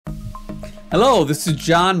Hello, this is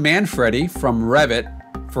John Manfredi from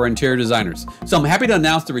Revit for interior designers. So I'm happy to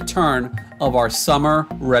announce the return of our summer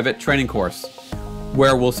Revit training course,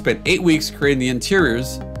 where we'll spend 8 weeks creating the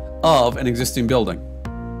interiors of an existing building.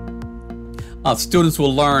 Students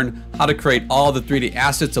will learn how to create all the 3D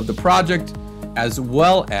assets of the project, as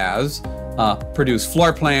well as produce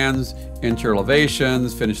floor plans, interior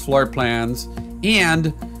elevations, finished floor plans, and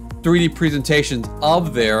 3D presentations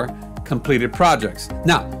of their completed projects.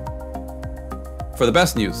 Now, for the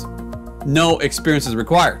best news, no experience is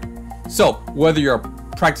required. So whether you're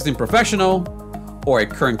a practicing professional or a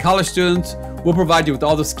current college student, we'll provide you with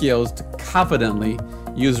all the skills to confidently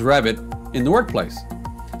use Revit in the workplace.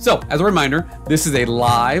 So as a reminder, this is a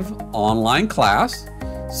live online class.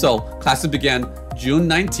 So classes begin June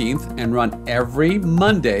 19th and run every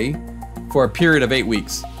Monday for a period of 8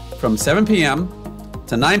 weeks from 7 p.m.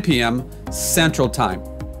 to 9 p.m. Central Time.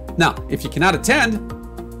 Now, if you cannot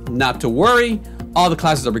attend, not to worry, all the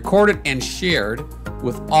classes are recorded and shared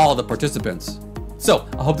with all the participants. So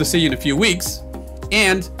I hope to see you in a few weeks.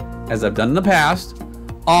 And as I've done in the past,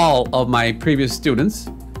 all of my previous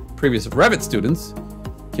Revit students,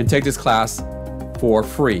 can take this class for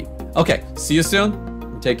free. Okay, see you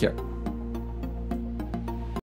soon. Take care.